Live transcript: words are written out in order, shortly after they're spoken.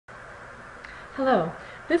Hello,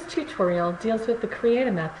 this tutorial deals with the Create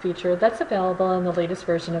a Map feature that's available in the latest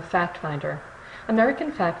version of FactFinder.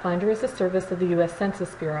 American FactFinder is a service of the U.S.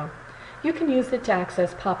 Census Bureau. You can use it to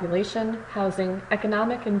access population, housing,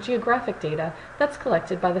 economic, and geographic data that's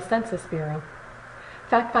collected by the Census Bureau.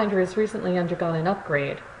 FactFinder has recently undergone an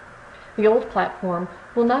upgrade. The old platform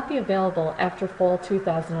will not be available after fall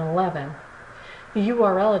 2011. The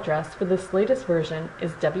URL address for this latest version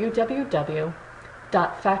is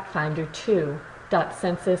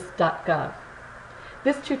www.factfinder2.census.gov.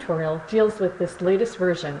 This tutorial deals with this latest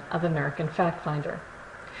version of American FactFinder.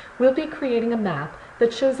 We'll be creating a map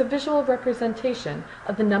that shows a visual representation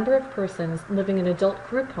of the number of persons living in adult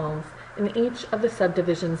group homes in each of the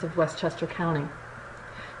subdivisions of Westchester County.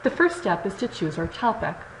 The first step is to choose our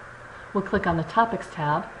topic. We'll click on the Topics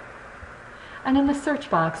tab, and in the search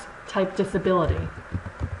box, type disability.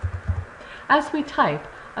 As we type,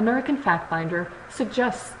 American FactFinder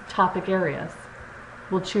suggests topic areas.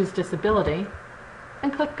 We'll choose disability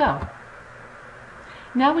and click Go.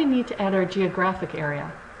 Now we need to add our geographic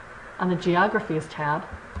area. On the Geographies tab,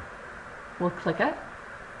 we'll click it.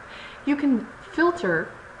 You can filter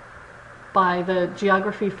by the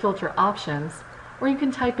geography filter options, or you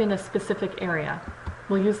can type in a specific area.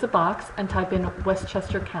 We'll use the box and type in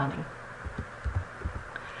Westchester County.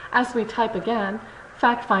 As we type again,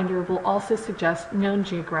 FactFinder will also suggest known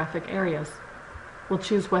geographic areas. We'll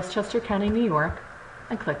choose Westchester County, New York,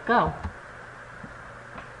 and click Go.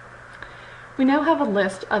 We now have a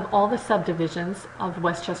list of all the subdivisions of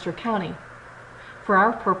Westchester County. For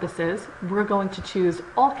our purposes, we're going to choose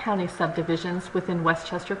all county subdivisions within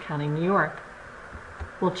Westchester County, New York.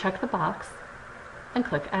 We'll check the box and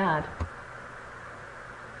click Add.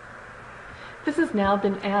 This has now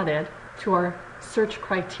been added to our search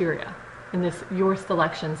criteria in this Your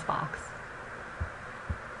Selections box.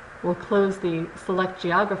 We'll close the Select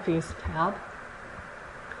Geographies tab.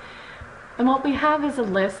 And what we have is a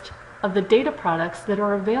list of the data products that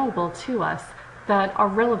are available to us that are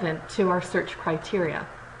relevant to our search criteria.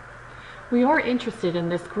 We are interested in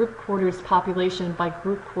this group quarters population by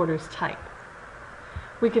group quarters type.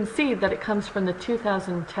 We can see that it comes from the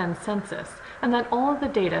 2010 census and that all of the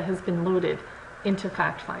data has been loaded into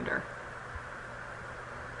FactFinder.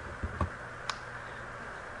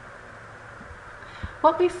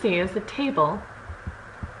 What we see is a table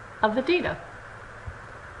of the data.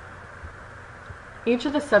 Each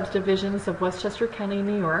of the subdivisions of Westchester County,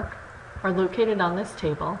 New York are located on this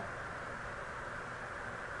table,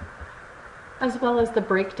 as well as the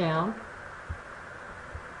breakdown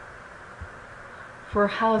for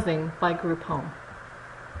housing by group home.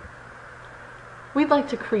 We'd like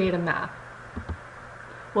to create a map.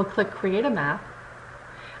 We'll click Create a Map,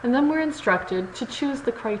 and then we're instructed to choose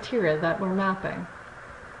the criteria that we're mapping.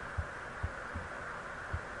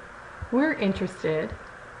 We're interested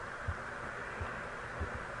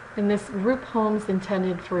in this group homes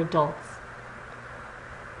intended for adults.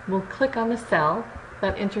 We'll click on the cell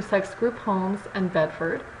that intersects group homes and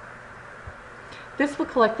Bedford. This will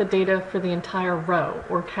collect the data for the entire row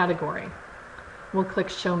or category. We'll click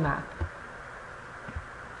Show Map.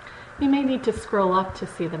 You may need to scroll up to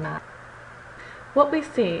see the map. What we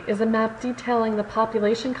see is a map detailing the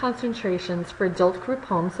population concentrations for adult group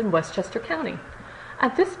homes in Westchester County.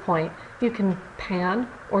 At this point, you can pan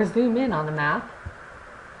or zoom in on the map.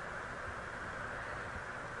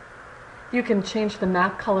 You can change the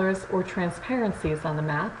map colors or transparencies on the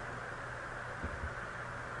map.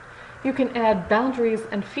 You can add boundaries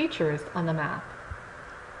and features on the map.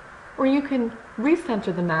 Or you can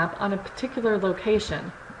recenter the map on a particular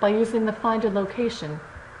location by using the Find a Location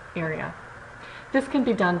area. This can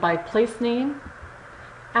be done by place name,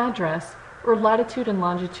 address, or latitude and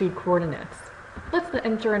longitude coordinates. Let's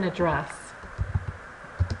enter an address.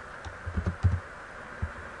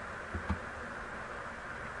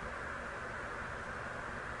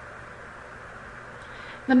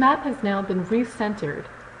 The map has now been recentered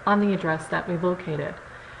on the address that we located.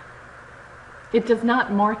 It does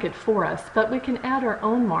not mark it for us, but we can add our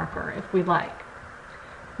own marker if we like.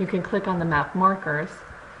 You can click on the map markers.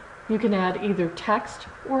 You can add either text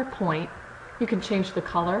or a point. You can change the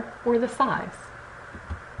color or the size.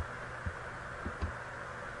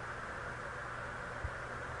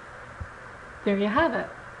 There you have it.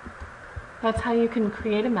 That's how you can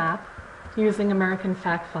create a map using American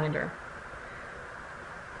FactFinder.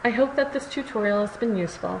 I hope that this tutorial has been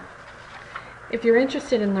useful. If you're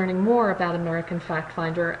interested in learning more about American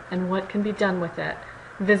FactFinder and what can be done with it,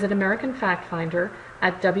 visit American FactFinder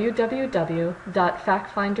at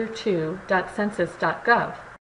www.factfinder2.census.gov.